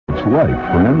That's life,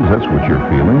 friends. That's what you're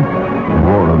feeling.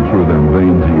 Roaring through them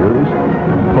veins of yours,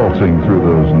 pulsing through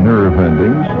those nerve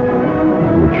endings,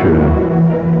 which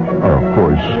are, of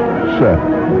course, set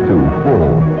to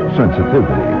full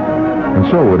sensitivity. And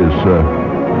so it is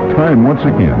time once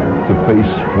again to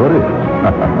face what is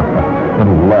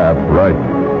and laugh right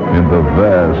in the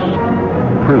vast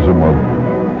prism of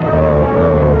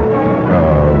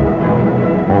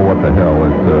what the hell,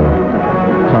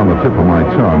 it's on the tip of my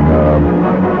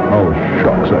tongue. Oh,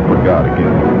 shucks, I forgot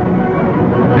again.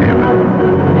 Damn it.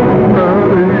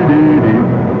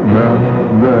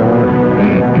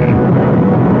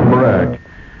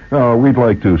 We'd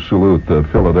like to salute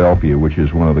Philadelphia, which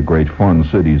is one of the great fun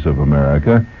cities of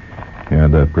America,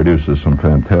 and produces some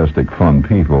fantastic fun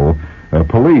people.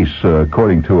 Police,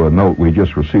 according to a note we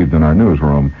just received in our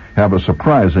newsroom, have a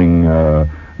surprising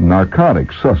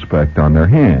narcotic suspect on their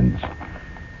hands.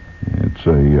 It's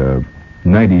a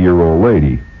 90-year-old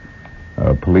lady.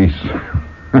 Police,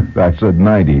 I said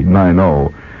 90.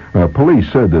 Police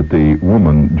said that the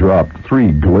woman dropped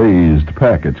 3 glazed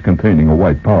packets containing a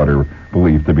white powder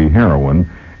believed to be heroin,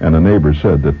 and a neighbor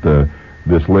said that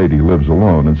this lady lives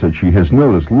alone and said she has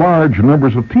noticed large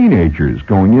numbers of teenagers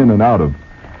going in and out of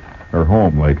her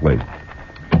home lately.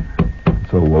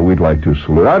 So we'd like to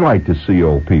salute. I'd like to see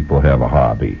old people have a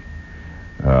hobby.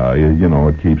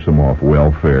 It keeps them off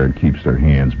welfare, it keeps their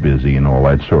hands busy and all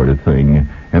that sort of thing.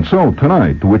 And so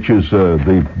tonight, which is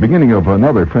the beginning of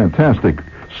another fantastic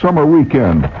summer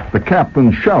weekend, the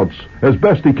captain shouts as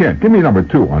best he can. Give me number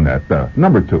 2 on that.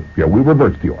 Number 2. Yeah, we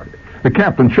reverse the order. The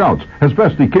captain shouts as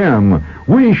best he can,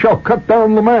 "We shall cut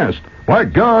down the mast. By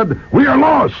God, we are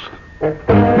lost."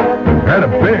 Had a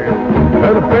bear,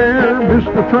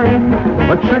 missed the train.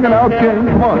 Let's sing it out, King.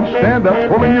 Come on, stand up,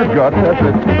 pull in your gut. That's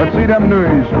it. Let's see them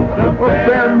knees. The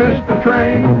bear missed the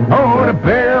train. Oh, the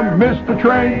bear missed the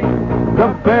train. The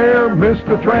bear missed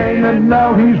the train, and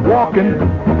now he's walking.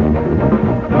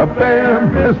 The bear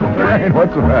missed the train.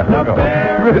 What's the matter? The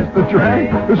bear missed the train.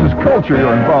 This is culture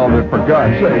you're involved in, for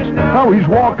God's sakes. Now he's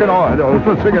walking on. Oh,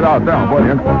 let's sing it out now,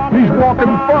 buddy. He's walking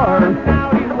far.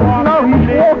 Now he's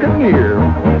walking near.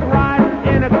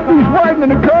 He's riding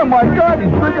in a car. My God,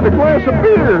 he's drinking a glass of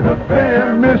beer. The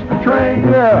bear missed the train.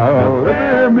 Yeah, the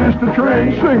bear missed the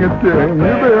train. Sing it, King. The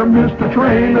bear missed the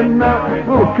train. And now, a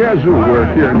little kazoo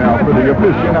work here now for the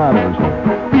aficionados.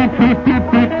 Beep, beep,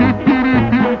 beep, beep, beep, beep,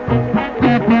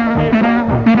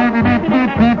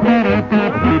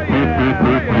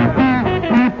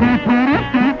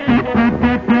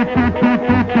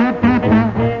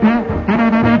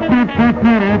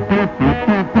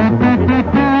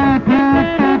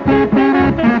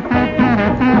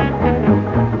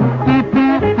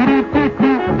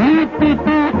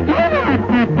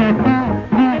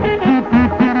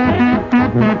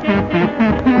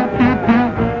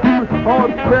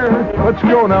 Let's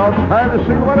go now. Time to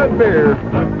sing about that bear.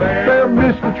 The bear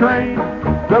missed the train.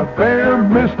 The bear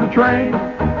missed the train.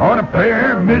 Oh, the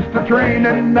bear missed the train,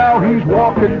 and now he's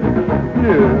walking.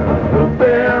 Yeah, the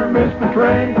bear missed the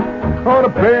train. Oh, the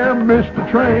bear missed the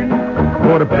train.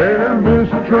 Oh, the bear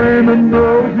missed the train, and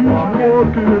now he's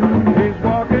walking. He's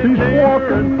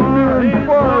walking near and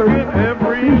far.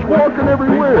 He's walking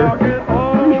everywhere.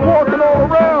 He's walking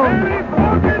all around.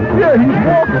 Yeah, he's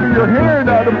walking in your hair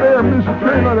now. The bear missed the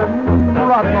train on that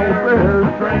rotten old bear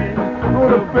train. Oh,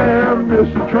 the bear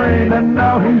missed the train, and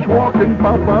now he's walking.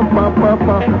 Ba ba ba ba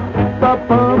ba ba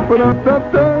ba ba da da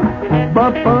da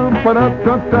ba ba ba da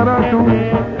da da da do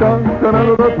da da da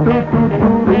da do do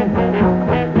do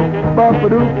ba ba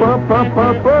do ba ba ba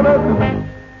ba da.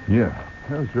 Yeah,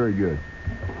 that was very good.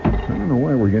 I don't know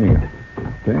why we're getting a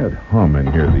bad hum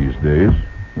in here these days.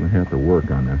 I'm gonna have to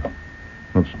work on that.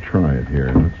 Let's try it here.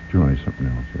 Let's try something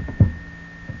else here.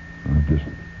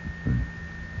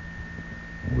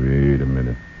 Wait a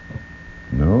minute.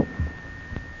 No.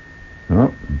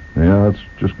 Yeah, it's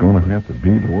just going to have to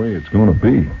be the way it's going to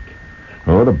be.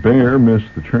 Oh, the bear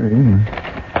missed the train.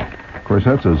 Of course,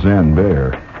 that's a Zen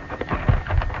bear.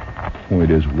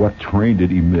 Point is, what train did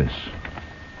he miss?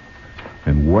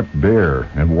 And what bear?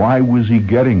 And why was he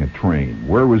getting a train?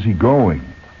 Where was he going?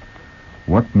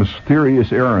 What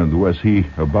mysterious errand was he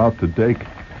about to take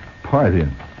part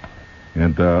in?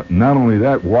 And not only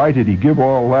that, why did he give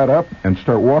all that up and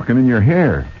start walking in your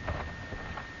hair?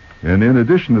 And in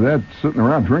addition to that, sitting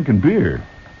around drinking beer.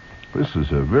 This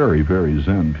is a very, very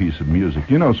Zen piece of music.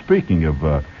 You know, speaking of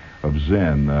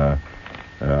Zen,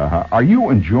 are you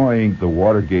enjoying the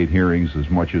Watergate hearings as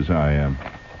much as I am?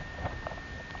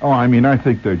 Oh, I mean, I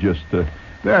think they're just,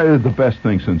 they're the best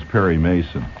thing since Perry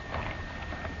Mason.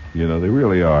 You know, they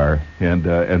really are. And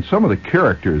some of the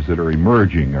characters that are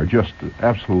emerging are just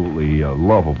absolutely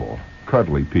lovable,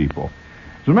 cuddly people.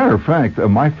 As a matter of fact,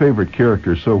 my favorite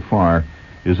character so far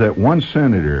is that one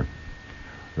senator,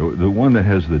 the one that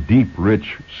has the deep,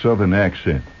 rich Southern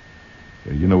accent,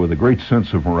 you know, with a great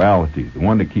sense of morality, the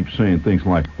one that keeps saying things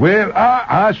like, well,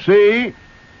 I say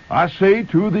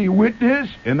to the witness,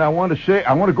 and I want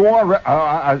to go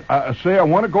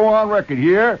on record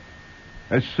here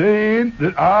as saying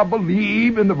that I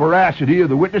believe in the veracity of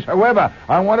the witness. However,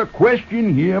 I want to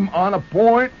question him on a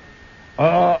point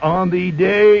on the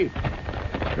day.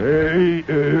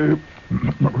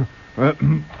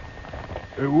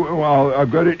 Well,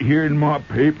 I've got it here in my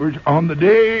papers. On the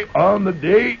day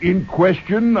in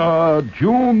question,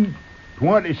 June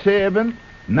 27,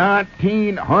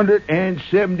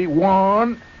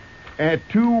 1971, at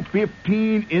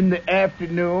 2:15 in the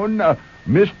afternoon,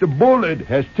 Mr. Bullard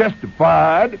has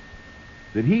testified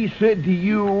that he said to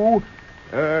you,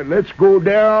 let's go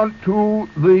down to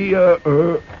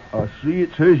the, see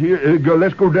it says here,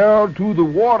 let's go down to the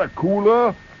water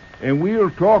cooler and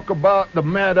we'll talk about the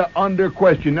matter under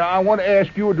question. Now, I want to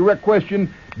ask you a direct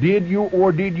question. Did you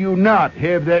or did you not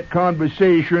have that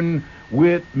conversation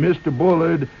with Mr.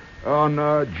 Bullard on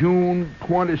June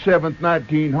 27th,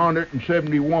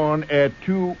 1971 at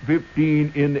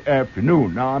 2:15 in the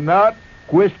afternoon? Now, I'm not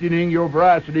questioning your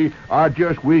veracity. I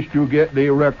just wish to get the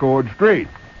record straight.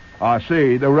 I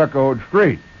say the record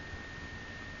straight.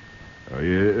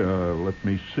 Let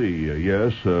me see.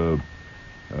 Yes, sir,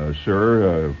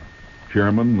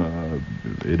 Chairman,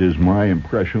 it is my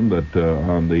impression that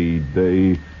on the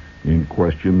day in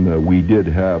question we did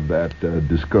have that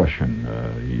discussion.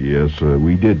 Yes,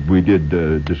 we did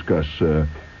discuss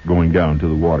going down to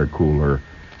the water cooler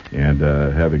and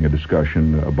having a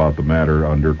discussion about the matter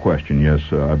under question.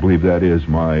 Yes, I believe that is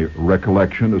my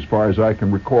recollection as far as I can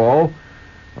recall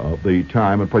of the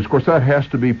time and place. Of course, that has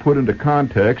to be put into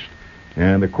context.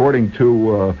 And according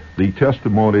to the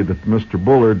testimony that Mr.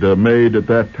 Bullard made at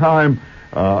that time,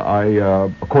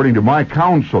 according to my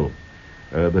counsel,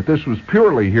 that this was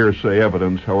purely hearsay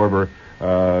evidence. However,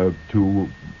 to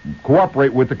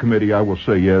cooperate with the committee, I will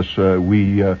say yes,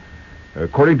 we,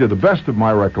 according to the best of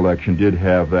my recollection, did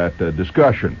have that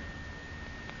discussion.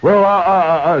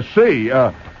 Well, see,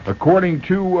 according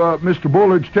to Mr.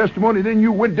 Bullard's testimony, then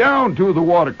you went down to the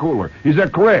water cooler. Is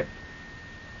that correct?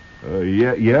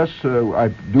 Yes,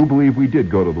 I do believe we did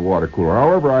go to the water cooler.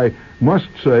 However, I must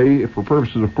say, for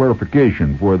purposes of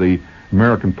clarification for the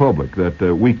American public, that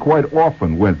we quite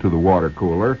often went to the water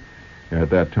cooler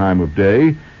at that time of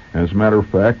day. As a matter of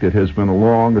fact, it has been a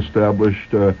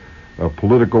long-established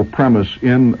political premise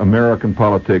in American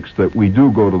politics that we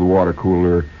do go to the water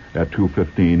cooler at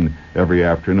 2:15 every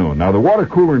afternoon. Now, the water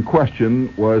cooler in question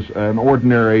was an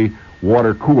ordinary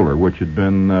water cooler, which had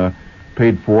been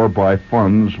paid for by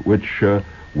funds which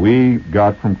we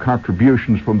got from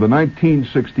contributions from the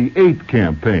 1968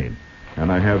 campaign.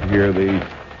 And I have here the,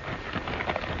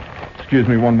 excuse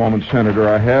me one moment, Senator,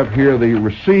 I have here the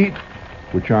receipt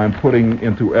which I'm putting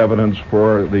into evidence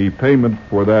for the payment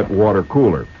for that water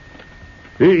cooler.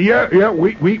 We have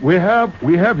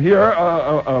here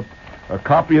a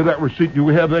copy of that receipt. Do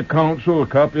we have that, counsel? A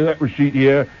copy of that receipt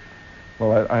here?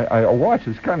 Well, I watch.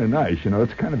 It's kind of nice, you know.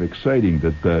 It's kind of exciting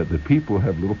that the people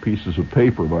have little pieces of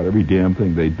paper about every damn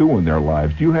thing they do in their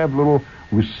lives. Do you have little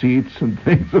receipts and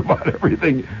things about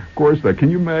everything? Of course not.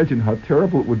 Can you imagine how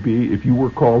terrible it would be if you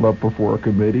were called up before a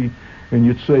committee and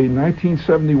you'd say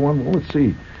 1971? Well, let's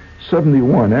see,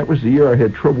 71. That was the year I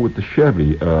had trouble with the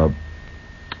Chevy.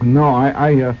 No,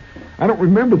 I don't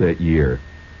remember that year.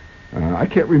 I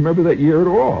can't remember that year at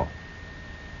all.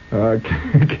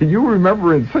 Can you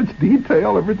remember in such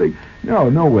detail everything?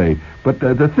 No way. But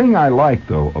the thing I like,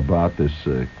 though, about this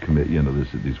committee, you know,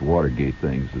 these Watergate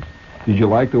things, is, did you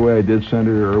like the way I did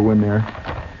Senator Irwin there?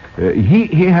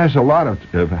 He has a lot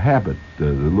of habit,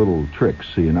 the little tricks.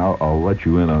 See, and I'll let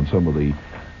you in on some of the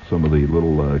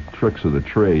little tricks of the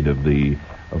trade of the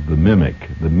mimic,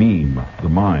 the meme, the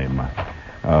mime.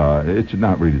 It's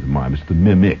not really the mime; it's the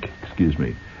mimic. Excuse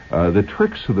me. The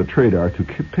tricks of the trade are to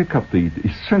pick up the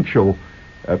essential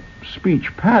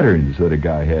speech patterns that a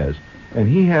guy has, and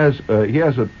he has a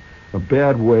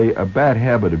bad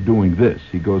habit of doing this.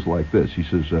 He goes like this. He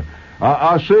says,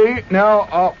 "I see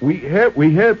now. We have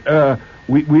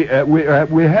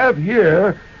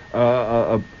here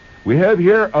a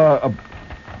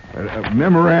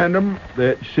memorandum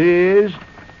that says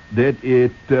that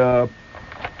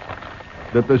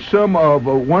that the sum of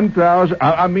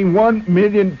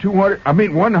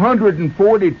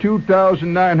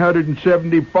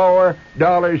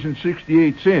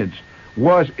 $142,974.68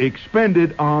 was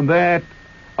expended on that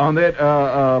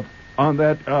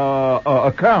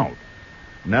account.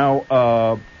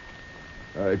 Now,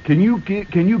 can you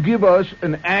give us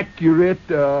an accurate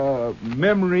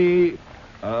memory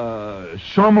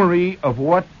summary of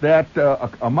what that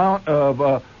amount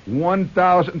of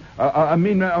 1,000?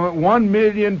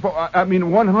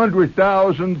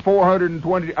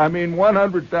 100,420.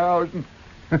 100,000.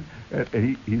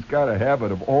 He's got a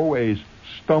habit of always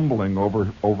stumbling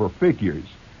over figures,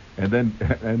 and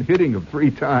hitting them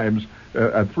 3 times,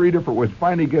 3 different ways.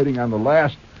 Finally, getting on the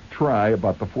last try,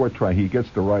 about the 4th try, he gets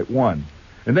the right one,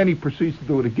 and then he proceeds to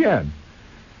do it again.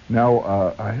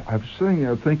 Now, I'm sitting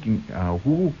there thinking,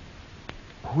 who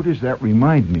does that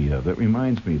remind me of? That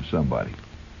reminds me of somebody.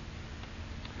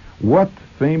 What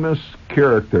famous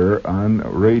character on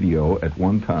radio at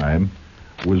one time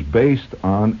was based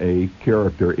on a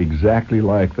character exactly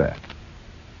like that?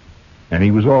 And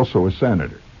he was also a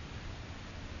senator.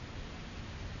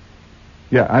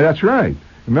 Yeah, that's right.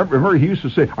 Remember, he used to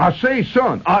say, "I say,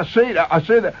 son, I say,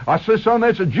 son,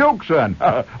 that's a joke, son.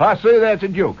 I say that's a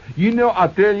joke. You know, I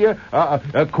tell you,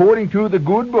 according to the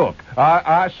good book,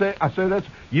 I say that's,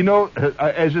 you know,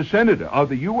 as a senator of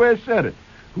the U.S. Senate,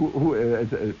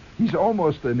 he's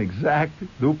almost an exact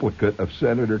duplicate of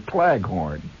Senator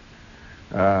Claghorn,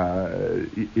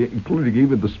 including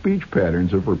even the speech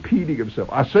patterns of repeating himself.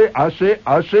 I say,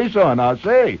 son, I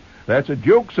say, that's a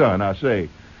joke, son, I say."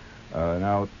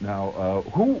 Now,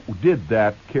 who did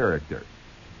that character?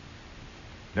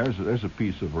 There's a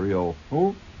piece of real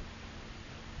who?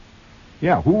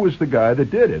 Yeah, who was the guy that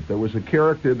did it? There was a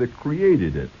character that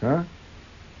created it, huh?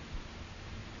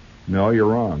 No, you're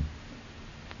wrong.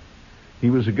 He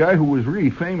was a guy who was really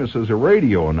famous as a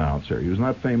radio announcer. He was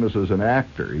not famous as an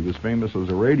actor. He was famous as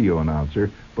a radio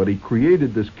announcer, but he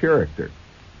created this character.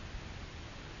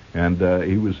 And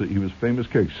he was famous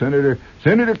character,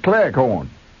 Senator Claghorn.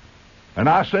 And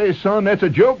I say, son, that's a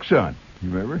joke, son.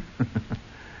 You remember?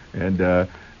 And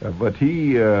but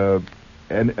he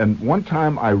and one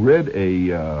time I read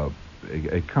a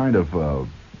kind of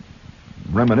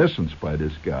reminiscence by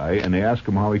this guy, and they asked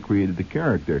him how he created the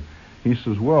character. He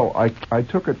says, "Well, I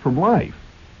took it from life."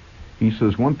 He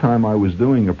says, "One time I was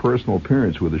doing a personal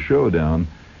appearance with a show down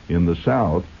in the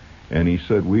South, and he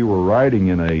said we were riding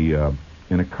in a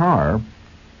car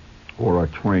or a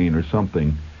train or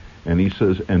something." And he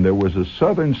says, and there was a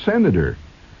Southern senator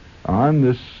on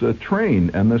this train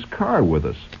and this car with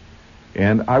us.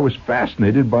 And I was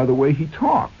fascinated by the way he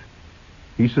talked.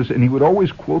 He says, and he would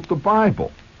always quote the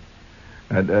Bible.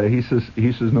 And he says,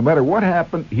 no matter what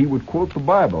happened, he would quote the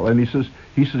Bible. And he says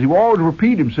he would always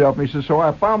repeat himself. And he says, so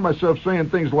I found myself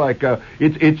saying things like,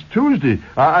 it's Tuesday.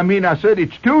 I said,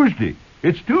 it's Tuesday.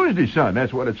 It's Tuesday, son.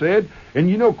 That's what it said. And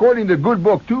you know, according to the good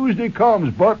book, Tuesday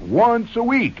comes but once a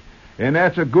week. And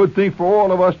that's a good thing for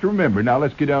all of us to remember. Now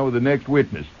let's get on with the next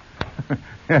witness.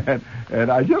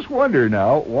 and I just wonder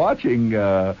now, watching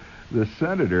the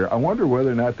senator, I wonder whether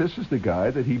or not this is the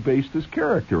guy that he based his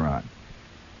character on.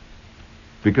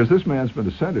 Because this man's been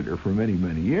a senator for many,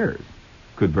 many years.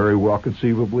 Could very well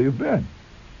conceivably have been.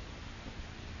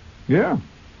 Yeah.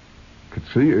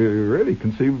 Really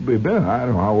conceivably have been. I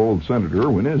don't know how old Senator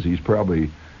Irwin is. He's probably,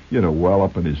 well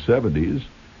up in his 70s.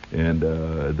 And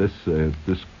this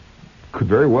could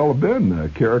very well have been a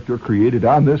character created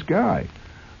on this guy,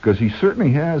 because he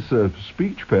certainly has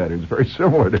speech patterns very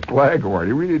similar to Claghorn.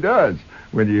 He really does,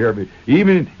 when you hear me,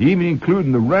 even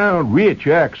including the round, rich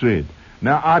accent.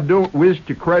 Now, I don't wish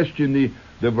to question the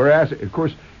veracity. Of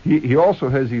course, he also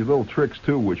has these little tricks,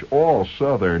 too, which all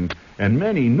Southern and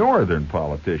many Northern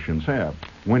politicians have.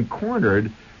 When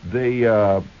cornered, they,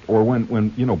 or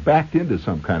when backed into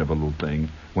some kind of a little thing,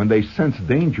 when they sense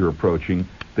danger approaching,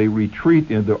 they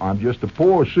retreat into, I'm just a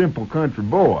poor, simple country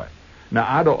boy. Now,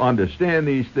 I don't understand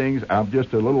these things. I'm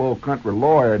just a little old country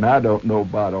lawyer, and I don't know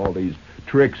about all these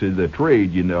tricks of the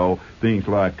trade, things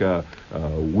like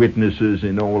witnesses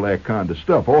and all that kind of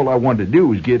stuff. All I want to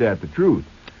do is get at the truth.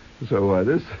 So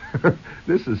this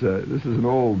is an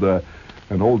old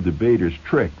debater's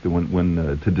trick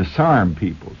when to disarm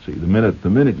people. See, the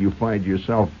minute you find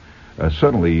yourself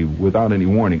suddenly, without any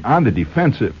warning, on the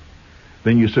defensive,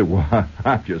 then you say, well,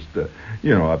 I'm just,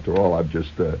 after all, I'm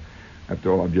just a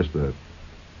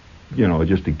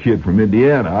kid from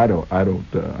Indiana. I don't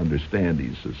understand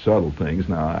these subtle things.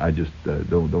 Now, I just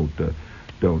don't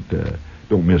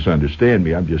misunderstand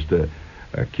me. I'm just a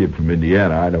kid from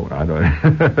Indiana. I don't.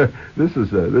 This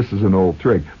is an old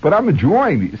trick, but I'm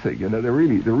enjoying these things. They're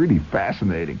really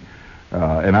fascinating,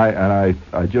 and I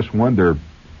just wonder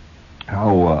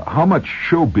how much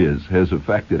showbiz has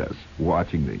affected us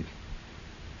watching these.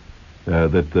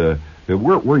 that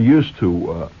we're used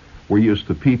to. We're used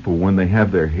to people when they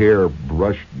have their hair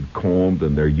brushed and combed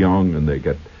and they're young and they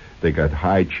got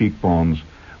high cheekbones.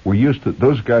 We're used to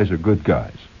those guys are good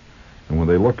guys, and when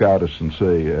they look at us and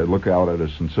say,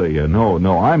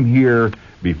 no, I'm here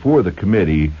before the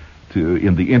committee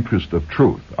in the interest of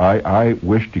truth. I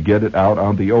wish to get it out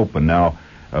on the open. Now,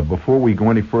 before we go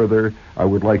any further, I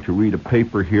would like to read a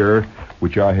paper here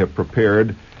which I have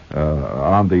prepared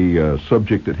on the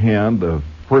subject at hand.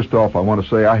 First off, I want to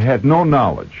say I had no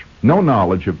knowledge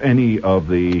of any of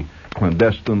the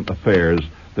clandestine affairs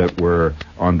that were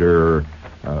under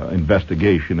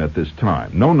investigation at this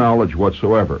time. No knowledge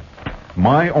whatsoever.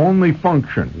 My only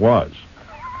function was,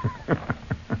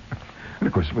 and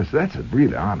of course, that's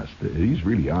really honest. He's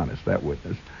really honest, that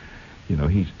witness. You know,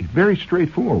 he's very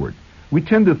straightforward. We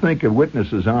tend to think a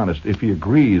witness is honest if he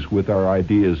agrees with our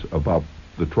ideas about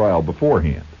the trial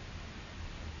beforehand.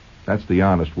 That's the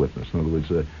honest witness. In other words,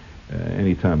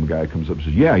 anytime a guy comes up and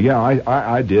says, yeah,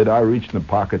 I did. I reached in the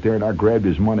pocket there and I grabbed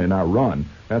his money and I run.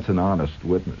 That's an honest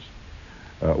witness.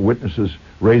 Witnesses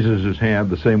raises his hand.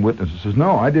 The same witness says,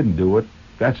 no, I didn't do it.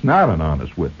 That's not an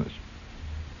honest witness.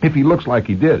 If he looks like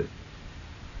he did it.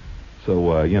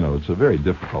 So, it's a very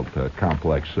difficult,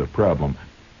 complex problem.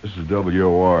 This is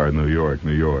WOR, New York,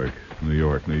 New York, New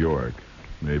York, New York,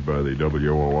 made by the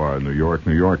WOR, New York,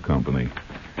 New York Company.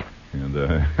 And,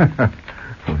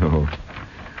 well,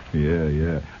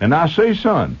 yeah. And I say,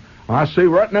 son, I say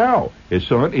right now, it's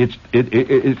son, it's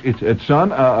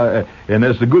son, and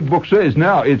as the good book says,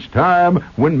 now it's time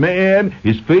when man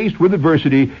is faced with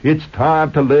adversity, it's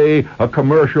time to lay a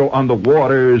commercial on the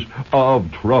waters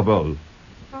of trouble.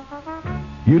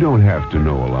 You don't have to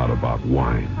know a lot about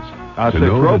wines I to say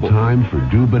know trouble. the time for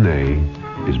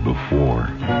Dubonnet is before.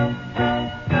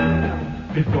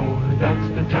 Before, that's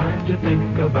the time to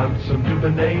think about some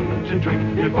Dubonnet to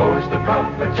drink. Before's the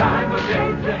proper time of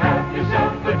day to have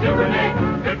yourself a Dubonnet.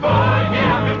 Before.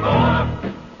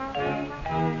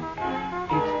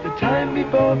 It's the time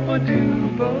before for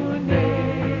Dubonnet.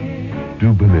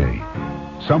 Dubonnet.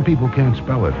 Some people can't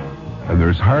spell it, and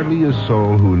there's hardly a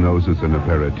soul who knows it's an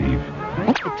aperitif.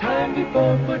 It's the time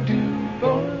before for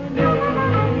Dubonnet.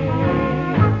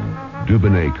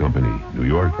 Dubonnet Company, New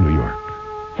York, New York.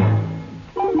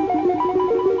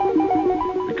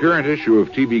 The current issue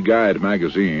of TV Guide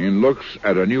magazine looks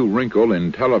at a new wrinkle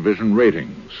in television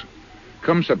ratings.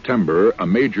 Come September, a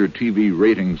major TV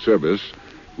rating service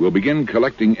will begin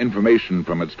collecting information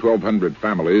from its 1,200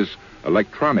 families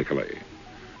electronically.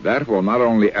 That will not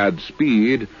only add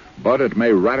speed, but it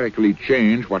may radically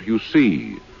change what you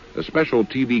see. A special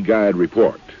TV Guide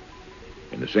report.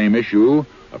 In the same issue,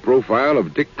 a profile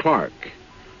of Dick Clark.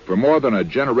 For more than a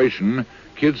generation,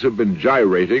 kids have been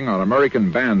gyrating on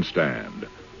American Bandstand.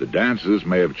 The dances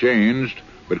may have changed,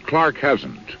 but Clark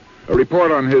hasn't. A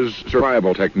report on his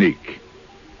survival technique.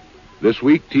 This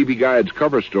week, TV Guide's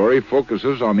cover story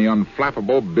focuses on the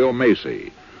unflappable Bill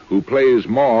Macy, who plays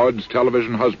Maud's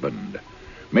television husband.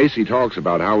 Macy talks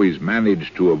about how he's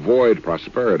managed to avoid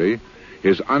prosperity,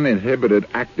 his uninhibited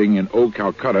acting in Oh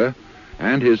Calcutta,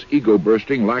 and his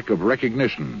ego-bursting lack of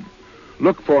recognition.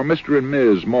 Look for Mr. and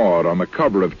Ms. Maud on the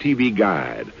cover of TV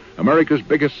Guide, America's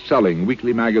biggest-selling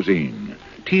weekly magazine.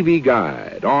 TV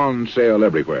Guide, on sale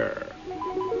everywhere.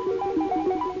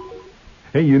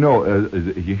 Hey,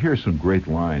 you hear some great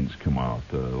lines come out,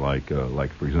 like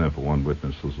for example, one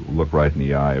witness will look right in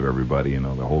the eye of everybody,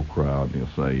 the whole crowd, and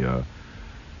he'll say,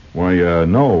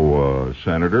 no,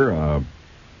 Senator,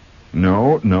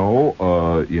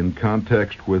 no, in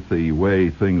context with the way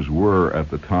things were at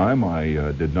the time,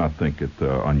 I did not think it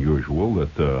unusual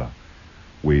that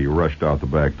we rushed out the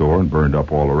back door and burned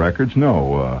up all the records.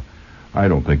 No, I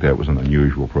don't think that was an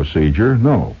unusual procedure.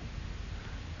 No.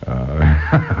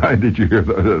 Did you hear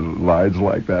the lines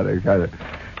like that? Kind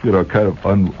of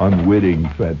unwitting,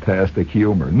 fantastic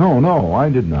humor. No, I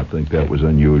did not think that was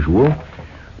unusual.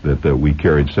 That we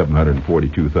carried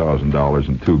 $742,000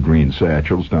 in 2 green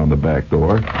satchels down the back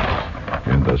door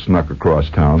and snuck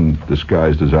across town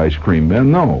disguised as ice cream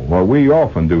men. No, well, we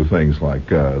often do things like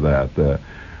that.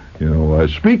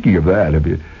 Speaking of that,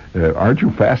 aren't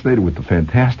you fascinated with the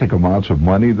fantastic amounts of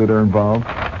money that are involved?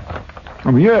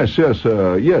 I mean, yes,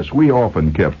 we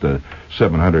often kept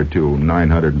 $700,000 to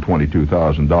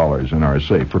 $922,000 in our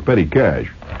safe for petty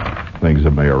cash. Things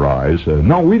that may arise.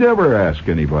 No, we never asked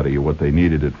anybody what they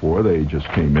needed it for. They just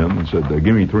came in and said,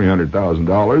 give me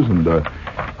 $300,000, and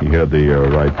he had the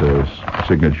right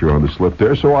signature on the slip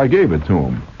there, so I gave it to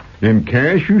him. In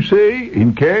cash, you say?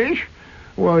 In cash?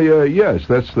 Well, yes,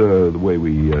 that's the way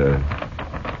we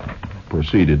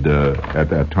proceeded at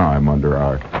that time under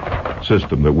our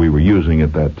system that we were using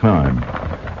at that time.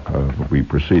 We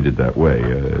proceeded that way.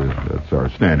 That's our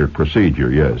standard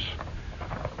procedure, yes.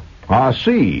 I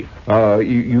see.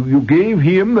 You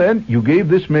gave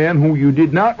this man who you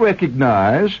did not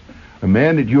recognize, a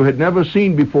man that you had never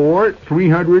seen before,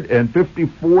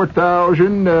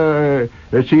 $354,000,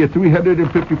 let's see,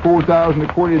 $354,000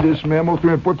 according to this memo,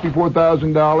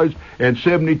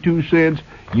 $354,000.72.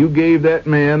 You gave that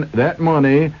man that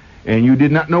money, and you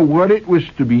did not know what it was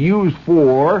to be used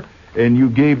for, and you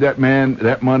gave that man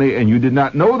that money, and you did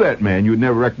not know that man. You had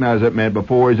never recognized that man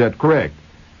before. Is that correct?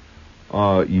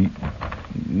 I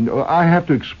have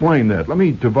to explain that. Let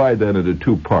me divide that into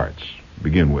two parts to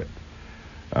begin with.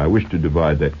 I wish to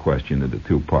divide that question into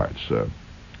two parts.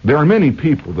 There are many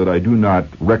people that I do not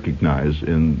recognize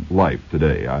in life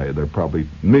today. There are probably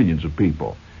millions of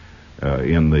people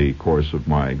in the course of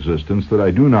my existence that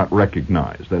I do not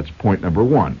recognize. That's point number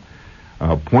one.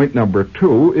 Point number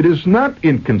two, it is not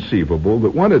inconceivable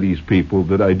that one of these people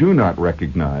that I do not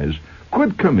recognize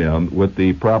could come in with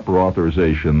the proper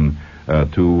authorization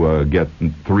to get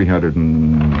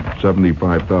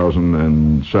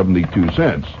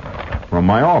 $375,072 from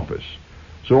my office.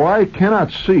 So I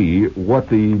cannot see what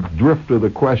the drift of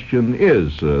the question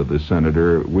is the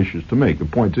senator wishes to make. The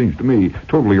point seems to me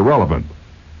totally irrelevant.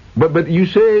 But you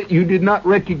say you did not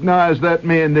recognize that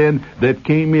man then that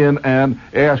came in and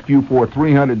asked you for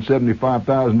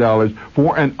 $375,000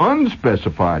 for an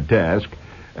unspecified task.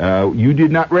 You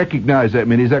did not recognize that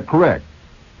man. Is that correct?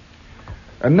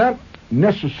 And not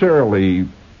necessarily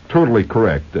totally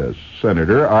correct,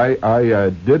 Senator. I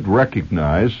did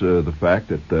recognize the fact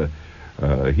that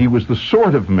he was the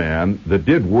sort of man that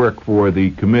did work for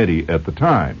the committee at the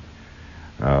time.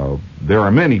 There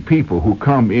are many people who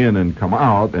come in and come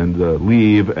out and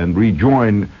leave and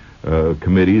rejoin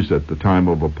committees at the time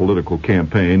of a political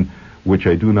campaign, which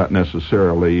I do not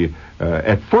necessarily,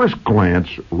 at first glance,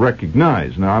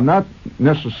 recognize. Now, I'm not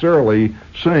necessarily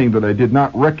saying that I did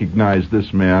not recognize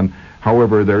this man.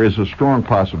 However, there is a strong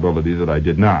possibility that I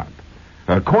did not.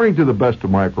 According to the best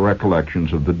of my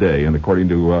recollections of the day, and according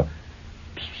to,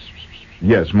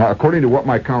 according to what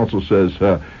my counsel says,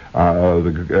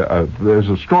 there's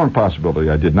a strong possibility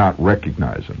I did not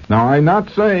recognize him. Now, I'm not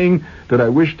saying that I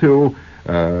wish to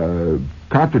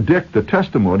contradict the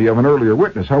testimony of an earlier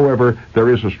witness. However, there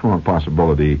is a strong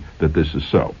possibility that this is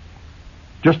so.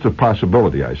 Just a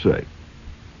possibility, I say.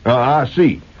 I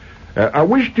see. I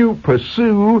wish to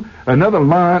pursue another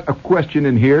line of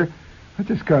questioning here. I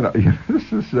just kind of,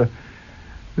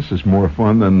 this is more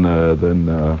fun than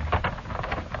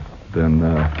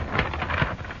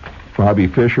Bobby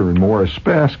Fischer and Morris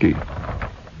Spassky.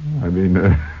 I mean,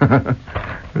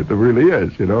 it really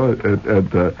is, you know.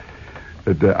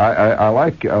 I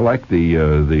like the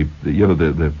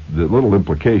little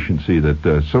implication. See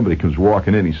that somebody comes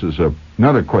walking in. He says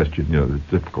another question, you know, the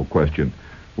difficult question,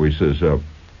 where he says,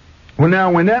 well,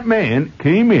 now when that man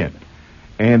came in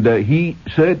and he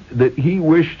said that he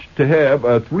wished to have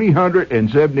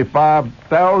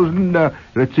 $375,000.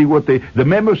 Let's see what the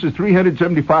memo says,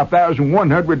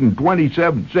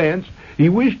 $375,127. He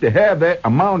wished to have that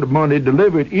amount of money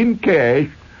delivered in cash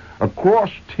across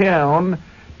town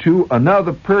to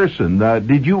another person.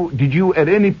 Did you at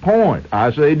any point?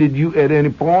 I say, did you at any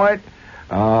point?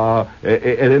 At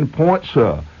any point,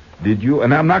 sir? Did you?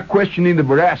 And I'm not questioning the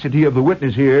veracity of the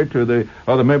witness here to the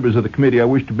other members of the committee. I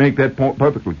wish to make that point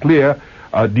perfectly clear.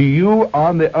 Do you,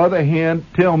 on the other hand,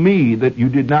 tell me that you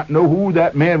did not know who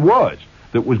that man was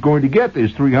that was going to get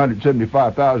this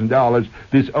 $375,000,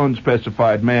 this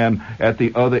unspecified man at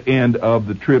the other end of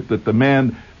the trip, that the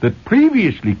man that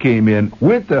previously came in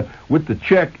with the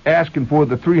check asking for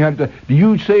the $300,000, do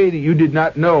you say that you did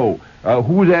not know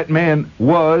who that man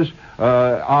was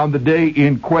on the day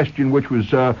in question, which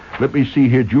was, let me see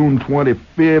here, June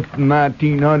 25th,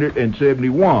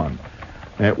 1971.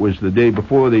 That was the day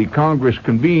before the Congress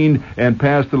convened and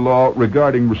passed the law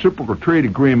regarding reciprocal trade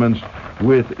agreements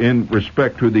in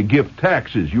respect to the gift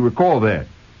taxes. You recall that?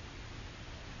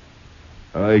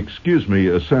 Excuse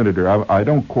me, Senator, I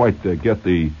don't quite get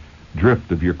the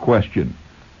drift of your question.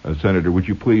 Senator, would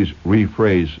you please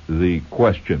rephrase the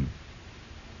question?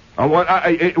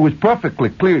 It was perfectly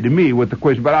clear to me what the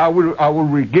question, but I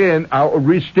will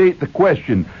restate the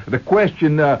question. The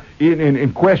question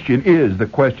in question is the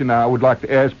question I would like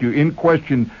to ask you. In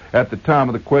question at the time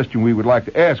of the question we would like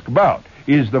to ask about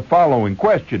is the following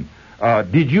question: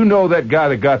 did you know that guy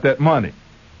that got that money?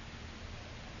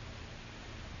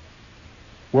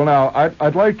 Well, now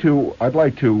I'd like to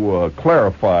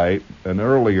clarify an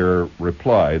earlier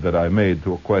reply that I made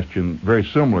to a question very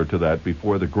similar to that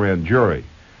before the grand jury.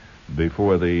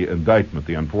 before the indictment,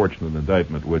 the unfortunate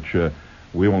indictment, which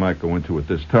we will not go into at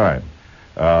this time.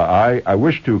 I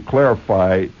wish to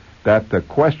clarify that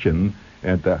question,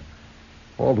 and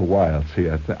all the while, see,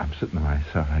 I'm sitting to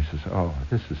myself. I says, "Oh,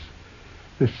 this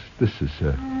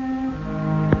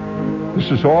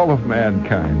is all of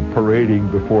mankind parading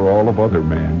before all of other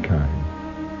mankind."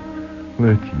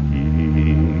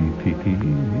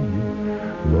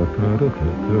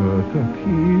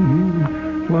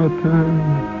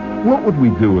 What would we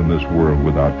do in this world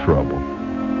without trouble?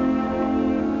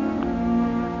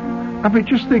 I mean,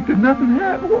 just think that nothing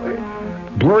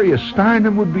happened. Gloria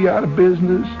Steinem would be out of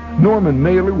business. Norman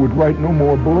Mailer would write no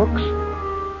more books.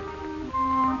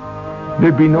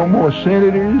 There'd be no more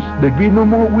senators. There'd be no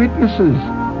more witnesses.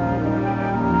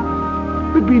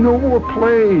 There'd be no more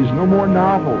plays, no more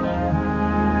novels.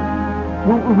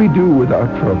 What would we do without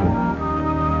trouble?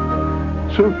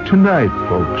 So tonight,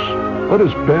 folks, let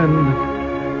us bend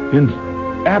in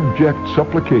abject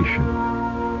supplication.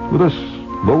 Let us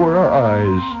lower our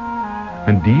eyes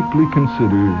and deeply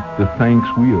consider the thanks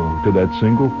we owe to that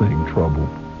single thing, trouble.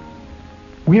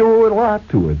 We owe a lot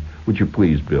to it. Would you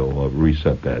please, Bill,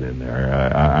 reset that in there?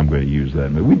 I'm going to use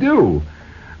that. We do.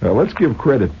 Let's give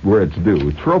credit where it's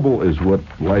due. Trouble is what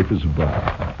life is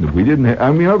about. If we didn't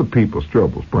other people's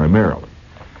troubles primarily.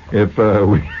 If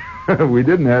we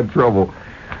didn't have trouble,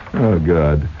 oh,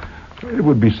 God, it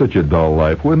would be such a dull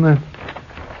life, wouldn't it?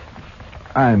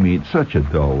 I mean, such a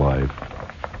dull life.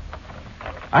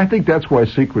 I think that's why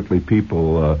secretly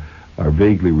people are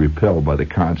vaguely repelled by the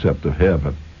concept of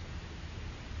heaven.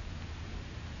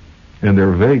 And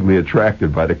they're vaguely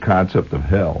attracted by the concept of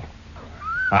hell.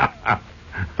 Well,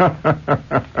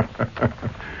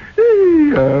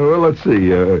 let's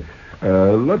see.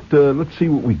 Let's see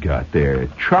what we got there.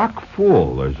 Chock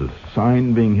full. There's a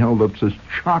sign being held up that says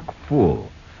chock full.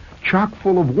 Chock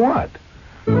full of what?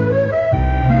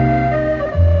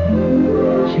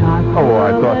 Oh,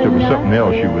 I thought there was something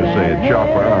else you were saying. Chock.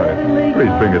 All right.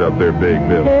 Please bring it up there, Big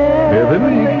Bill.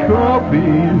 Heavenly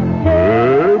coffee.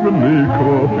 Heavenly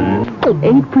coffee.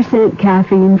 8%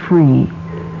 caffeine free.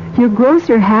 Your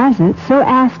grocer has it, so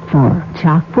ask for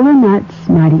chock full of nuts,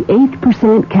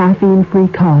 98% caffeine free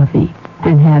coffee,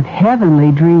 and have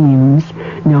heavenly dreams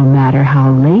no matter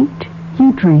how late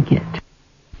you drink it.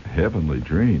 Heavenly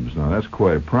dreams. Now that's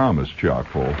quite a promise, chock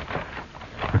full.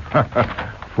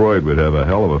 Freud would have a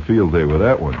hell of a field day with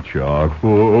that one. Chock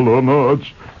full of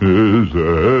nuts is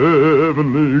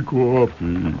heavenly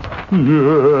coffee.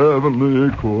 Heavenly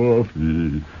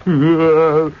coffee.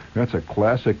 That's a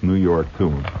classic New York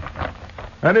tune.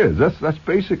 That is. That's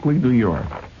basically New York.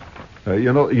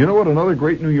 You know what another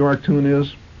great New York tune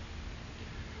is?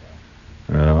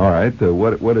 All right.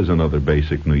 What is another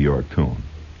basic New York tune?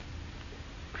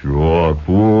 Chock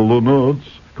full of nuts.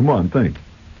 Come on, think.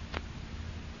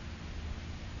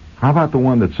 How about the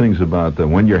one that sings about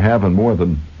when you're having more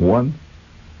than one?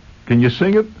 Can you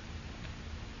sing it?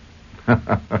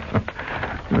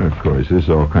 Of course, there's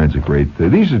all kinds of great...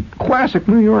 these are classic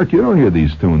New York. You don't hear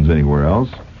these tunes anywhere else.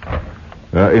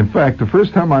 In fact, the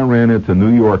first time I ran into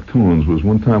New York tunes was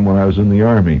one time when I was in the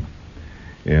Army.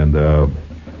 And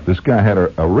this guy had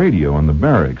a radio in the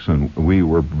barracks, and we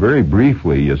were very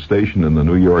briefly stationed in the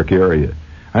New York area.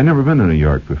 I'd never been to New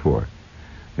York before.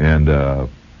 And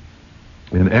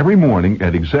every morning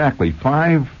at exactly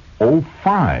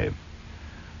 5:05,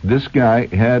 this guy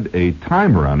had a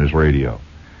timer on his radio.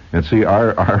 And see,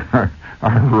 our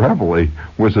reveille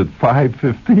was at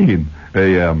 5:15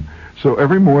 a.m. So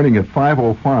every morning at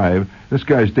 5:05, this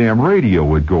guy's damn radio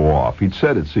would go off. He'd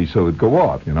set it, see, so it'd go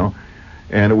off,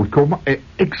 And it would go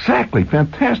exactly,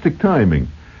 fantastic timing.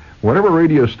 Whatever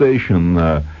radio station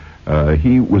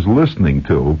he was listening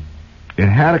to, it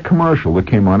had a commercial that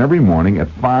came on every morning at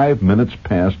 5 minutes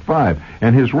past 5.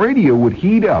 And his radio would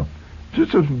heat up.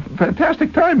 Just a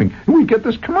fantastic timing. And we'd get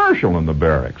this commercial in the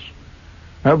barracks.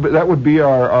 That would be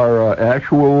our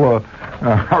actual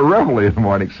our reveille in the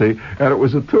morning, see? And it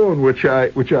was a tune which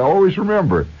I always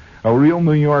remember. A real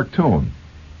New York tune.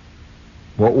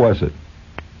 What was it?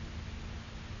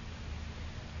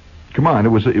 Come on, it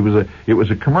was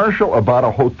a commercial about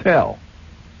a hotel.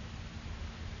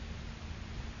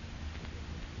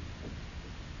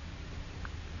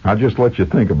 I'll just let you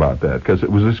think about that, because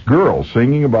it was this girl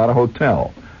singing about a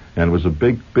hotel, and it was a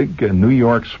big New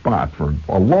York spot for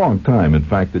a long time. In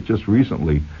fact, it just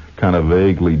recently kind of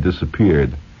vaguely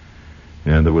disappeared,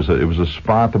 and it was a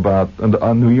spot about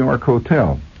a New York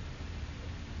hotel.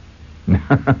 And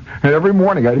every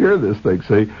morning I'd hear this thing,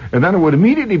 see, and then it would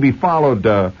immediately be followed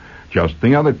Just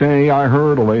the other day I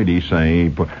heard a lady say,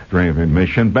 drinking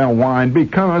Mission Bell wine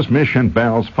because Mission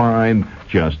Bell's fine.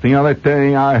 Just the other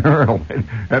day I heard a lady.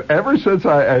 And ever since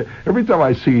every time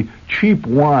I see cheap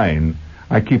wine,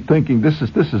 I keep thinking this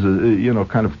is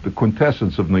kind of the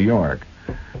quintessence of New York.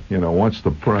 What's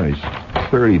the price?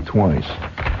 30 twice.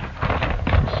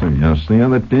 So just the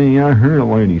other day I heard a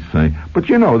lady say. But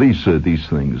these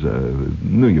things.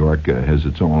 New York has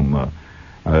its own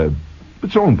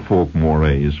folk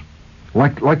mores.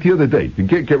 Like the other day.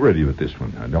 Get ready with this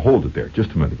one. Now hold it there,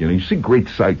 just a minute. You see great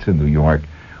sights in New York,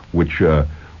 which you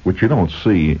don't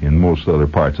see in most other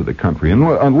parts of the country.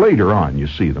 And later on you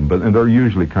see them, and they're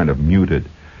usually kind of muted.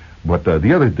 But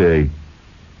the other day,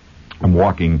 I'm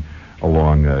walking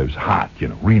along. It was hot,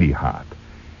 really hot,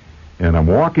 and I'm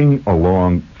walking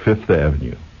along Fifth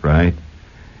Avenue, right?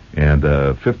 And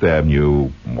Fifth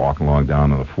Avenue, I'm walking along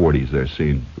down in the 40s there,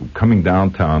 coming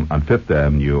downtown on Fifth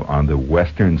Avenue on the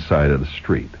western side of the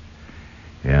street.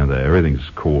 And everything's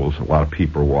cool, so a lot of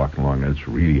people are walking along, and it's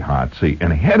really hot. And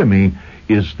ahead of me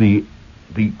is the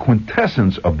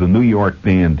quintessence of the New York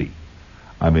dandy.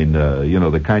 I mean,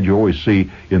 the kind you always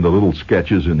see in the little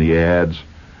sketches in the ads,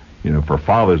 for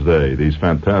Father's Day, these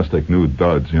fantastic new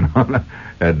duds,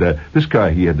 And this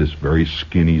guy, he had this very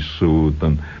skinny suit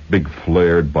and big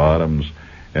flared bottoms,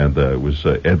 and it was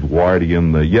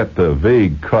Edwardian, yet the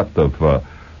vague cut of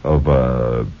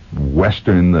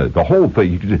Western, the whole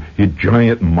thing. He had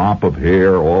giant mop of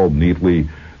hair, all neatly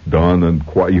done, and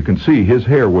you can see his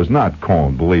hair was not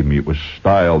combed. Believe me, it was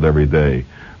styled every day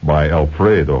by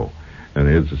Alfredo, and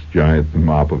he had this giant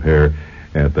mop of hair,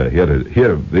 and he had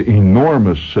the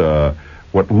enormous,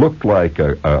 what looked like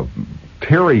a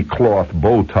terry cloth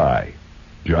bow tie,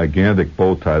 gigantic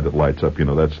bow tie that lights up.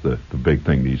 That's the big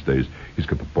thing these days. He's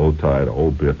got the bow tie, the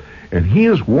whole bit, and he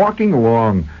is walking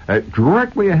along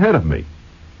directly ahead of me.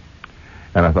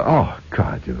 And I thought, oh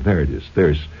God, there it is.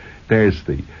 There's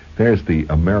the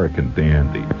American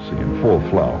dandy, in full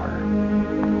flower.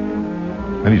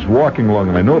 And he's walking along,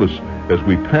 and I notice as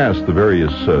we pass the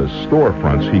various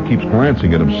storefronts, he keeps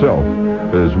glancing at himself,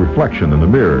 his reflection in the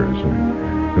mirrors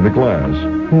and in the glass.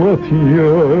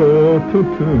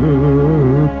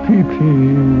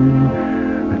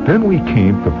 Then we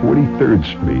came to 43rd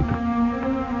Street,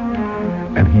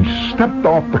 and he stepped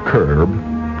off the curb,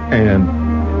 and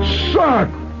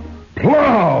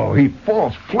plow! He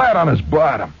falls flat on his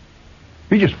bottom.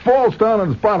 He just falls down on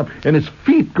his bottom, and his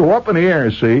feet go up in the air,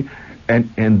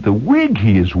 and the wig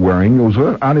he is wearing goes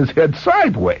on his head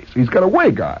sideways. He's got a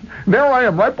wig on. And there I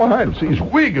am right behind him. His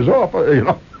wig is off,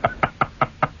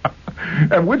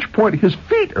 At which point his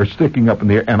feet are sticking up in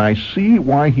the air, and I see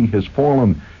why he has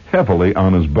fallen heavily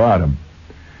on his bottom.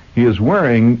 He is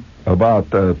wearing about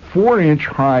 4-inch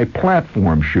high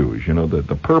platform shoes,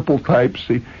 the purple types.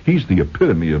 He's the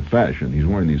epitome of fashion. He's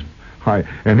wearing these high,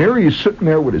 and there he is sitting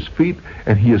there with his feet,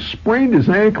 and he has sprained his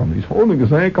ankle, and he's holding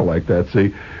his ankle like that,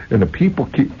 and the people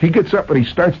he gets up and he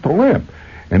starts to limp,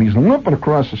 and he's limping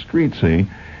across the street,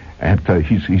 and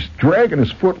he's dragging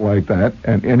his foot like that,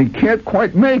 and he can't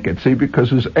quite make it, because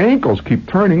his ankles keep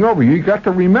turning over. You got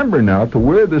to remember now, to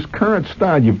wear this current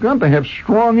style, you've got to have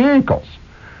strong ankles,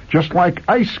 just like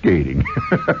ice skating.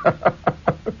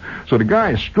 So the guy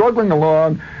is struggling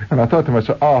along, and I thought to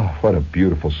myself, oh, what a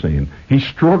beautiful scene. He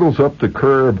struggles up the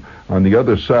curb on the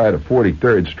other side of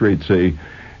 43rd Street,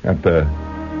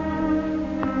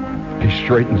 he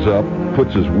straightens up,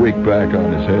 puts his wig back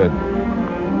on his head,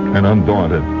 and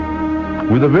undaunted,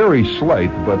 with a very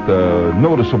slight but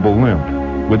noticeable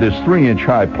limp, with his 3-inch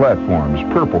high platforms,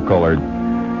 purple-colored,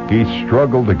 he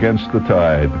struggled against the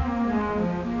tide.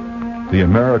 The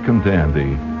American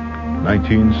dandy,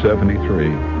 1973.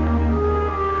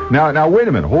 Now, wait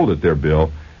a minute. Hold it there,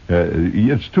 Bill.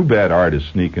 It's too bad Art is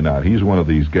sneaking out. He's one of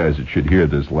these guys that should hear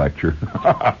this lecture.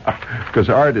 Because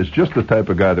Art is just the type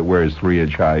of guy that wears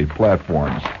 3-inch high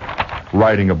platforms,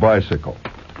 riding a bicycle.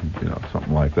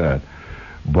 Something like that.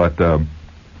 But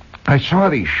I saw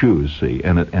these shoes,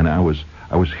 and I was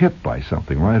hit by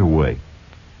something right away.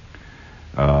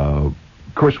 Of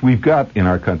course, in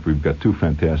our country, we've got two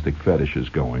fantastic fetishes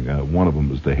going. One of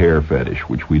them is the hair fetish,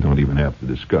 which we don't even have to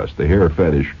discuss. The hair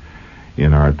fetish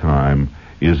in our time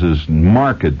is as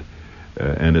marked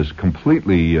and as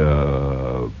completely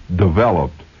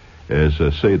developed as,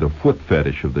 say, the foot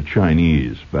fetish of the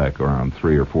Chinese back around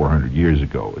 300 or 400 years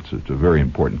ago. It's a very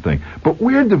important thing. But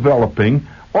we're developing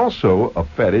also a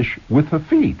fetish with the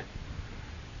feet.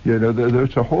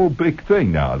 There's a whole big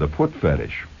thing now, the foot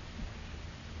fetish.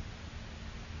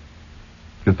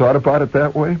 You thought about it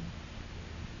that way?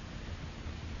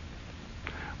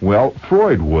 Well,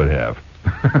 Freud would have.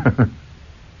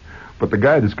 But the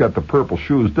guy that's got the purple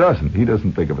shoes doesn't. He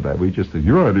doesn't think of it that way. He just says,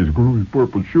 "You're on these groovy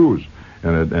purple shoes."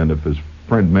 And if his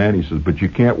friend Manny says, "But you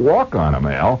can't walk on them,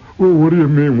 Al." "Well, what do you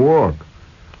mean walk?"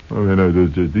 "I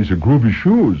mean, these are groovy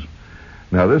shoes."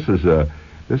 Now this is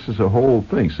a whole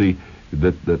thing. See,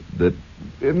 that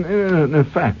in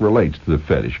fact relates to the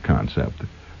fetish concept.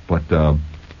 But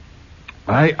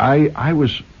I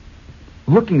was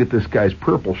looking at this guy's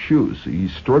purple shoes.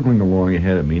 He's struggling along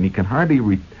ahead of me, and he can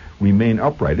hardly remain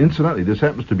upright. Incidentally, this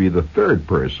happens to be the third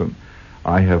person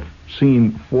I have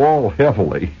seen fall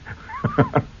heavily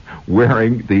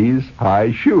wearing these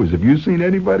high shoes. Have you seen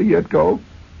anybody yet go?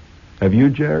 Have you,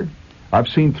 Jared? I've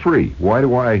seen 3. Why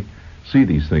do I see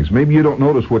these things? Maybe you don't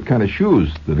notice what kind of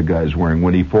shoes that a guy's wearing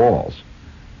when he falls.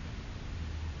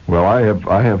 Well,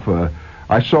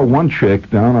 I saw one chick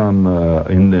down on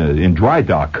in dry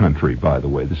dock country. By the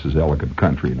way, this is elegant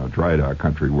country, dry dock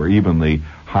country, where even the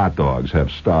hot dogs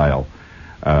have style.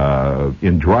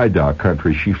 In dry dock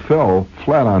country, she fell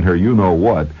flat on her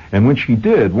you-know-what, and when she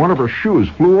did, one of her shoes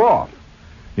flew off.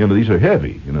 These are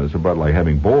heavy. It's about like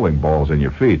having bowling balls in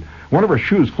your feet. One of her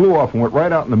shoes flew off and went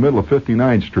right out in the middle of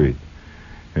 59th Street.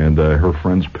 And her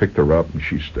friends picked her up, and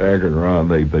she staggered around.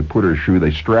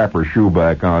 They strap her shoe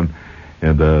back on,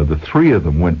 and the 3 of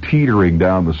them went teetering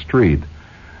down the street.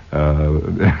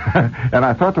 And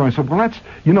I thought to myself, well,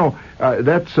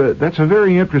 that's a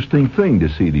very interesting thing to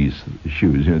see these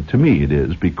shoes. To me, it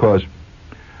is, because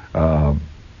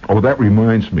that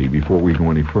reminds me. Before we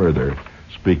go any further,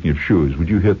 speaking of shoes, would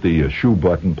you hit the shoe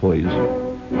button, please?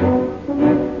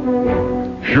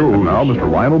 Shoes. And now, Mr.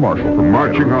 Lionel Marshall from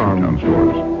Marching On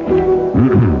Stores.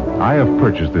 I have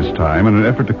purchased this time in an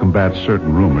effort to combat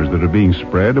certain rumors that are being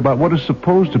spread about what is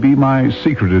supposed to be my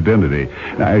secret identity.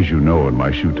 Now, as you know, in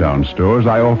my Shoetown stores,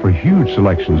 I offer huge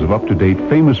selections of up-to-date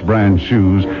famous brand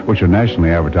shoes, which are nationally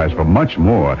advertised for much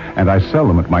more, and I sell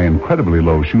them at my incredibly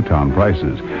low Shoetown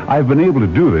prices. I've been able to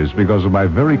do this because of my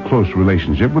very close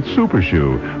relationship with Super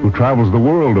Shoe, who travels the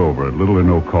world over at little or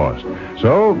no cost.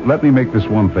 So, let me make this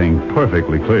one thing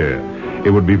perfectly clear. It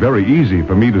would be very easy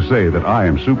for me to say that I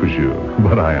am Super Shoe,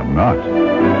 but I am not.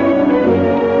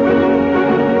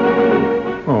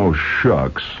 Oh,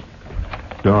 shucks.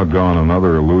 Doggone,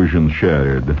 another illusion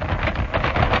shattered.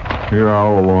 Here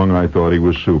all along I thought he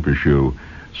was Super Shoe.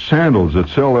 Sandals that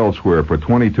sell elsewhere for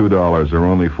 $22 are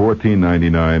only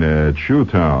 $14.99 at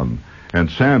Shoetown.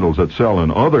 And sandals that sell in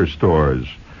other stores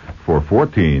for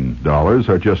 $14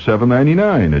 are just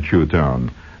 $7.99 at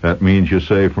Shoetown. That means you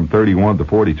save from 31 to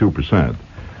 42%.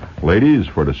 Ladies,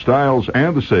 for the styles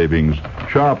and the savings,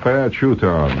 shop at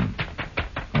Shoetown.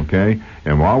 Okay?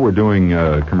 And while we're doing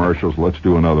commercials, let's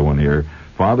do another one here.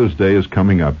 Father's Day is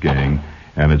coming up, gang,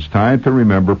 and it's time to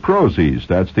remember Prozie's.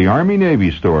 That's the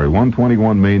Army-Navy store,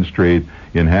 121 Main Street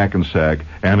in Hackensack,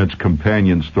 and its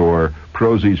companion store,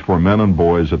 Prozie's for Men and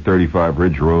Boys at 35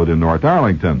 Ridge Road in North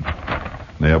Arlington.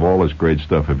 They have all this great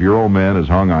stuff. If your old man is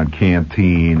hung on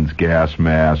canteens, gas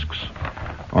masks,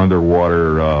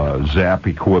 underwater zap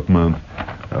equipment,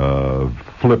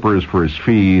 flippers for his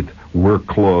feet, work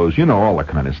clothes, all the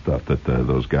kind of stuff that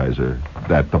those guys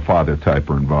that the father type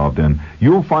are involved in,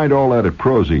 you'll find all that at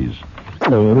Prozie's.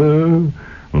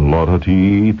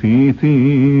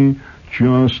 La-da-tee-tee-tee,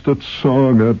 just a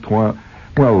song at twilight.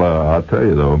 Well, I'll tell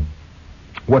you, though,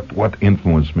 what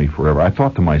influenced me forever, I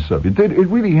thought to myself, it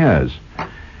really has.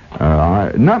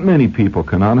 Not many people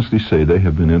can honestly say they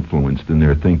have been influenced in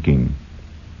their thinking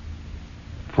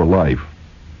for life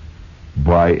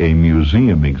by a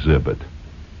museum exhibit.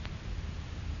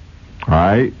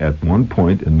 I, at one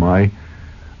point in my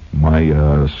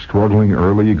struggling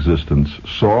early existence,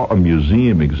 saw a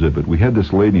museum exhibit. We had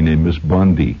this lady named Miss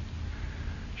Bundy.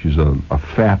 She's a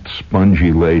fat,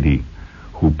 spongy lady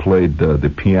who played the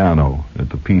piano at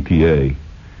the PTA.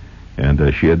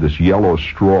 And she had this yellow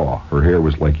straw. Her hair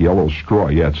was like yellow straw.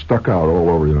 Yeah, it stuck out all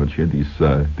over. She had these,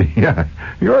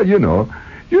 you know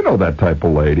that type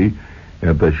of lady.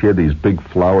 And she had these big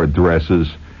flowered dresses.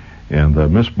 And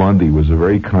Miss Bundy was a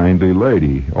very kindly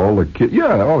lady. All the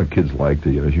kids liked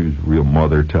her. She was a real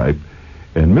mother type.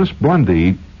 And Miss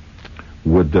Bundy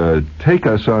would take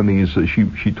us on these.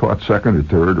 She taught second or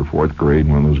third or fourth grade,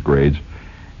 one of those grades.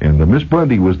 And Miss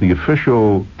Bundy was the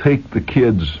official take the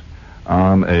kids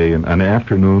on an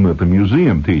afternoon at the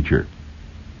museum teacher.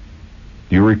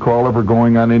 Do you recall ever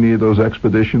going on any of those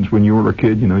expeditions when you were a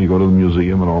kid? You go to the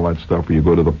museum and all that stuff, or you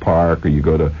go to the park, or you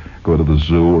go to the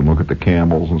zoo and look at the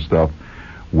camels and stuff.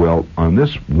 Well, on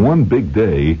this one big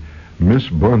day, Miss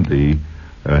Bundy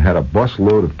had a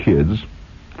busload of kids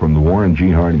from the Warren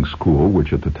G. Harding School,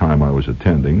 which at the time I was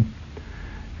attending.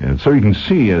 And so you can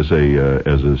see as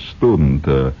a student,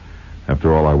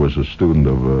 After all, I was a student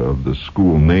of the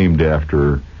school named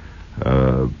after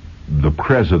the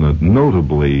president,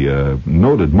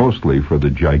 noted mostly for the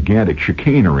gigantic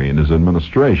chicanery in his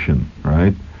administration,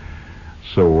 right?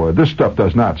 So this stuff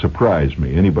does not surprise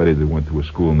me. Anybody that went to a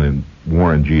school named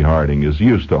Warren G. Harding is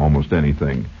used to almost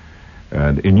anything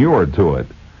and inured to it.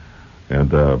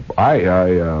 And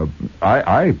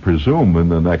I presume in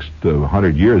the next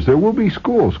 100 years there will be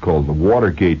schools called the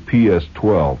Watergate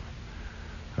PS-12.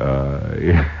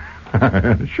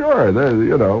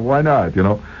 Sure, why not?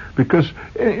 Because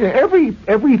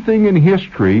everything in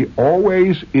history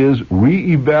always is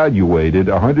reevaluated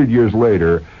 100 years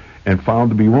later and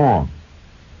found to be wrong.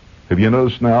 Have you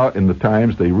noticed now in the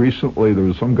Times, there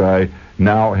was some guy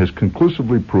now has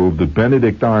conclusively proved that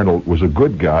Benedict Arnold was a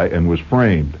good guy and was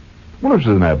framed. Well, this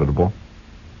is inevitable.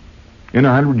 In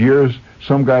 100 years,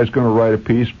 some guy's going to write a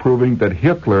piece proving that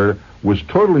Hitler was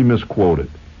totally misquoted.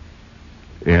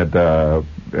 And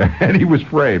he was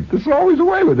framed. This is always the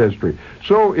way with history.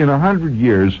 So in 100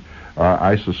 years,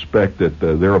 I suspect that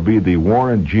there'll be the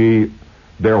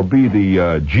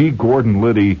G. Gordon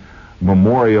Liddy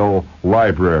Memorial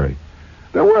Library.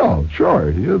 They will,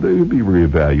 sure. They'll be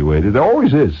reevaluated. It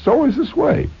always is. It's always this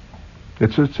way.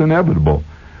 It's inevitable.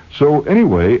 So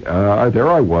anyway, there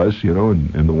I was,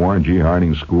 in the Warren G.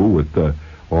 Harding School with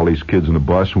all these kids in the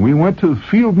bus, and we went to the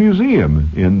Field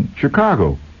Museum in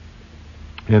Chicago.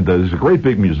 And there's a great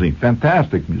big museum,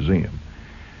 fantastic museum.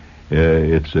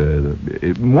 It's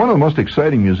one of the most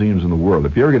exciting museums in the world.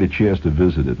 If you ever get a chance to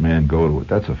visit it, man, go to it.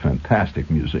 That's a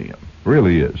fantastic museum. It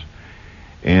really is.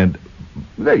 And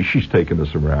she's taken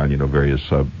us around, various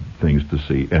things to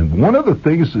see. And one of the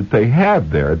things that they have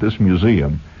there at this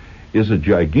museum is a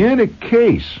gigantic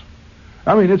case.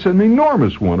 I mean, it's an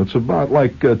enormous one. It's about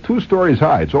 2 stories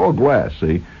high. It's all glass,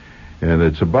 see? And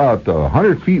it's about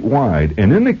 100 feet wide.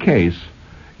 And in the case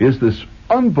is this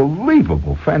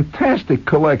unbelievable, fantastic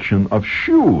collection of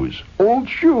shoes, old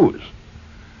shoes,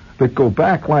 that go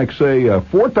back,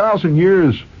 4,000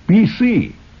 years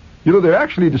B.C. They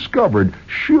actually discovered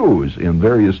shoes in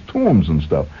various tombs and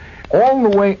stuff, all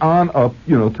the way on up,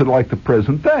 to the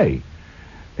present day.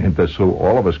 And so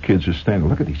all of us kids are standing,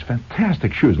 look at these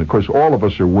fantastic shoes. And of course, all of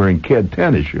us are wearing kid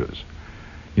tennis shoes,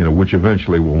 which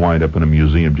eventually will wind up in a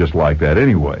museum just like that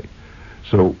anyway.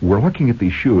 So we're looking at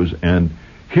these shoes, and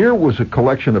here was a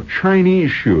collection of Chinese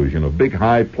shoes, big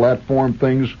high platform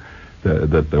things,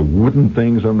 the wooden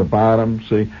things on the bottom,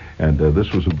 see? And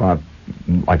this was about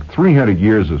 300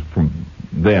 years from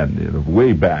then,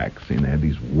 way back. See, they had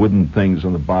these wooden things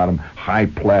on the bottom, high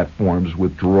platforms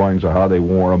with drawings of how they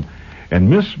wore them. And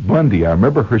Miss Bundy, I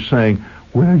remember her saying,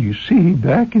 well, you see,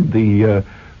 back in the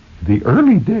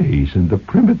early days, in the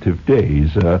primitive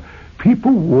days,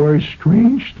 people wore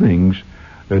strange things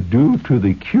due to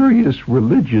the curious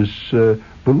religious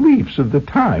beliefs of the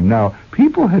time. Now,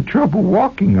 people had trouble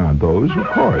walking on those, of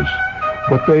course,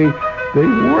 but they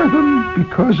wore them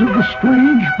because of the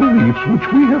strange beliefs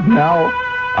which we have now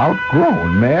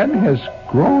outgrown. Man has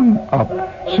grown up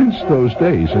since those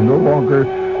days and no longer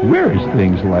wears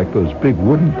things like those big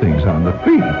wooden things on the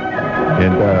feet.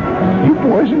 And you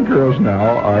boys and girls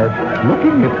now are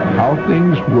looking at how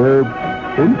things were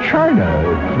in China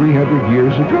 300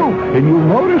 years ago. And you'll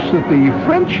notice that the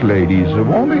French ladies of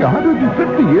only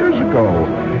 150 years ago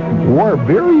wore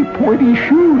very pointy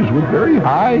shoes with very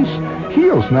high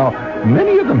heels. Now,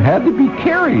 many of them had to be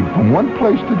carried from one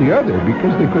place to the other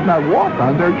because they could not walk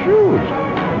on their shoes.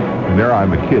 And there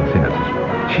I'm a kid saying,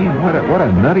 gee, what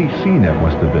a nutty scene that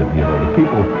must have been. The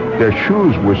people, their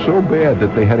shoes were so bad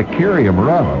that they had to carry them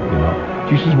around.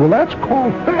 She says, well, that's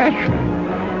called fashion.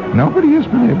 Nobody has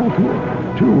been able to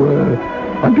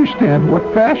understand what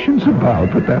fashion's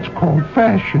about, but that's called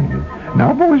fashion.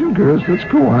 Now, boys and girls, let's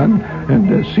go on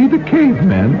and see the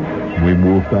cavemen. We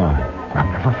moved on. I've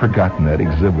never forgotten that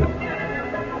exhibit.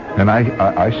 And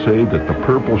I say that the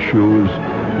purple shoes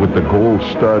with the gold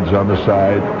studs on the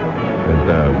side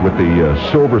and with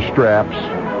the silver straps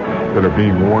that are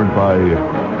being worn by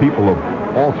people of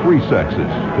all 3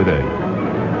 sexes today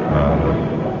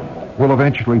will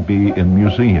eventually be in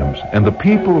museums. And the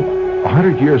people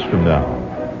 100 years from now,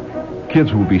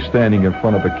 kids will be standing in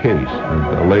front of a case and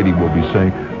a lady will be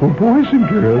saying, well, boys and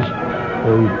girls,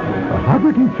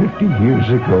 150 years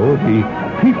ago, the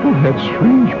people had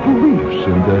strange beliefs,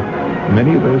 and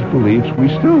many of those beliefs we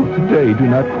still today do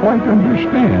not quite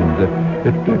understand.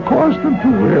 It caused them to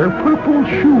wear purple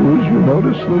shoes. You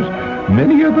notice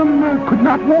many of them could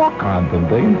not walk on them.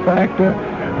 They, in fact,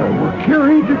 were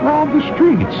carried around the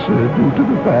streets due to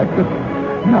the fact that,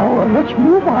 now let's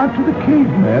move on to the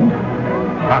cavemen.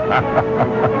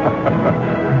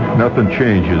 Nothing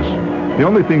changes. The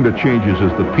only thing that changes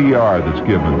is the PR that's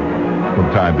given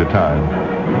from time to time.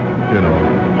 You know,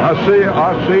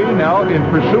 I say, now, in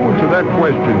pursuant to that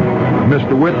question,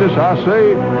 Mr. Witness, I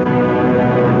say,